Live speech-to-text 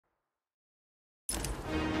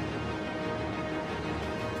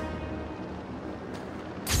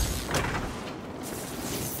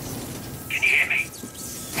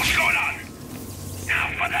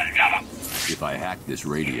hack this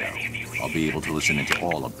radio, I'll be able to listen into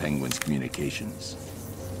all of Penguin's communications.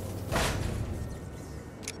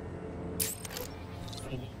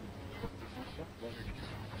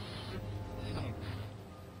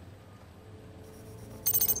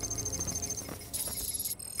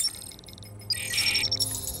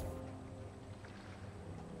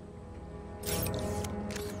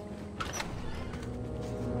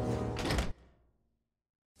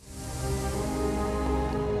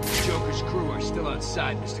 Joker's crew are still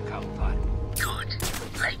outside, Mr. Cobblepot.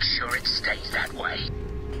 Good. Make sure it stays that way.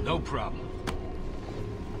 No problem.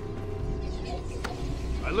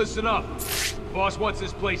 Now listen up. Boss wants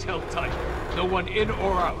this place held tight. No one in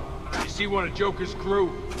or out. You see one of Joker's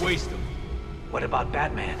crew, waste him. What about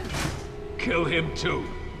Batman? Kill him too.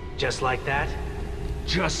 Just like that?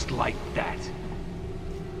 Just like that.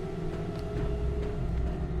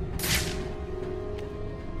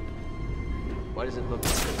 What does it look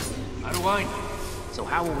like? How do I know? So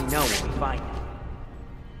how will we know when we find it?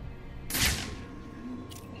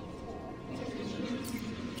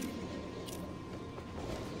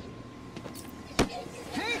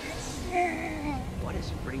 What does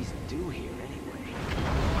Freeze do here anyway?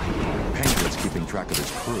 Penguin's keeping track of his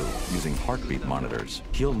crew using heartbeat monitors.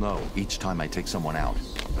 He'll know each time I take someone out.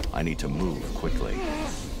 I need to move quickly.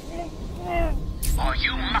 Are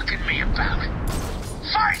you mucking me about?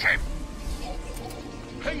 Fight him!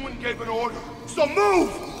 Penguin gave an order, so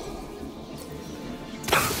move!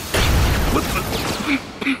 What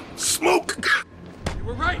the... Smoke! You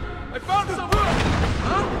were right. I found some.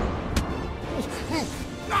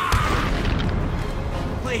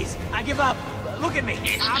 Please, I give up. Look at me.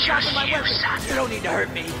 It's I'm just dropping my you, weapon. son. You don't need to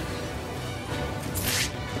hurt me.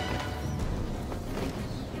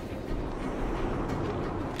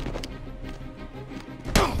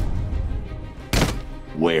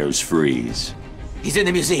 Where's Freeze? He's in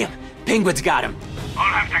the museum. Penguin's got him.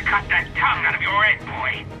 I'll have to cut that tongue out of your head,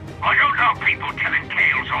 boy. I don't know people telling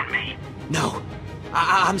tales on me. No.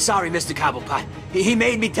 I'm sorry, Mr. Cobblepot. He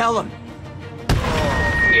made me tell him.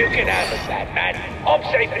 You can handle that, man. I'm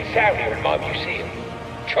safe and sound here in my museum.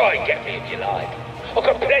 Try and get me if you like. I've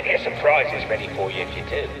got plenty of surprises ready for you if you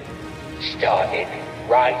do. Starting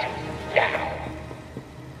right now.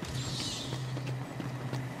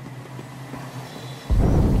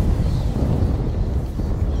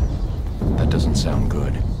 That doesn't sound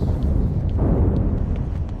good.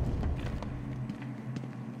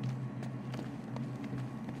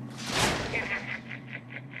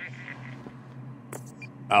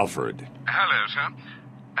 Alfred. Hello, sir.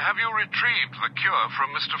 Have you retrieved the cure from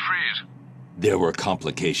Mr. Freeze? There were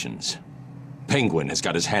complications. Penguin has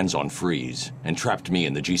got his hands on Freeze and trapped me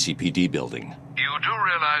in the GCPD building. You do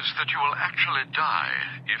realize that you will actually die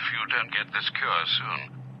if you don't get this cure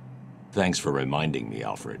soon. Thanks for reminding me,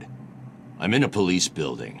 Alfred. I'm in a police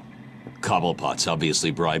building. Cobblepot's obviously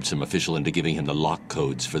bribed some official into giving him the lock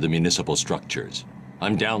codes for the municipal structures.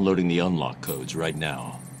 I'm downloading the unlock codes right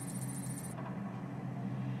now.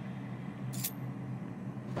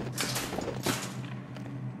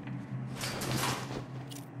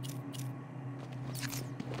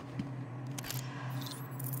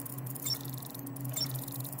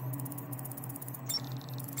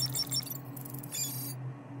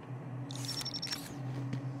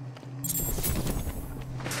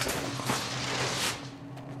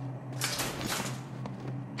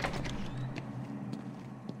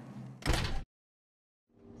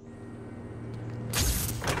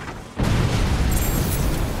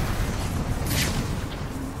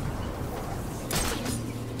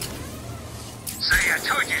 See, I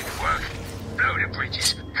told you it'd work. Blow the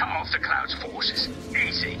bridges, cut off the Cloud's forces.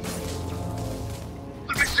 Easy.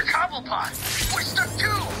 But Mr. Cobblepot, we're stuck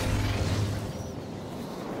too.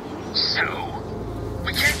 So,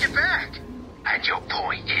 we can't get back. And your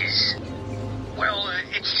point is? Well,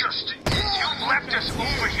 it's just, you left us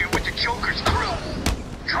over here with the Joker's crew.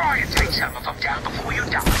 Try and take some of them down before you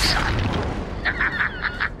die, son.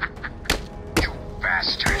 You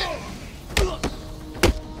bastard.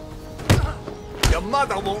 Your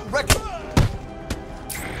mother won't reckon.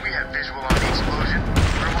 We have visual on the explosion.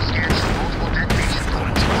 Thermal scans show multiple detonation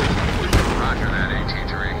points. Roger that,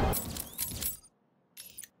 AT-3.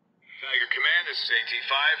 Tiger Command, this is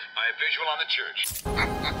AT-5. I have visual on the church.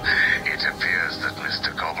 It appears that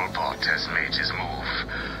Mr. Cobblepot has made his move.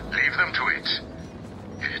 Leave them to it.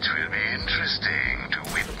 It will be interesting to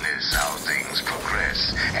witness how things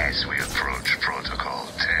progress as we approach Protocol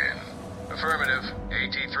 10. Affirmative.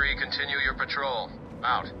 AT-3, continue your patrol.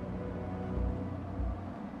 Out.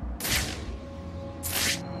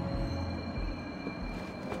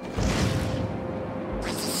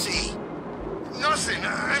 See? Nothing.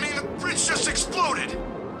 I mean, the bridge just exploded. exploded!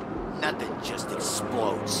 Nothing just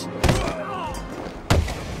explodes.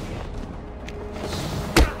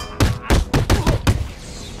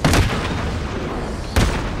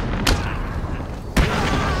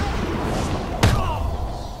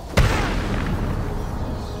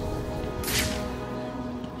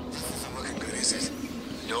 Looking good, is it?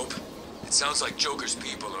 Nope. It sounds like Joker's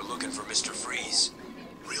people are looking for Mr. Freeze.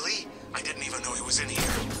 Really? I didn't even know he was in here.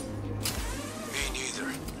 Me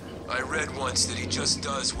neither. I read once that he just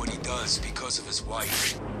does what he does because of his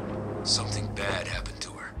wife. Something bad happened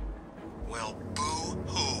to her. Well,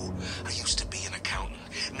 boo-hoo. I used to be an accountant.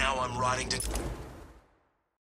 Now I'm rotting to...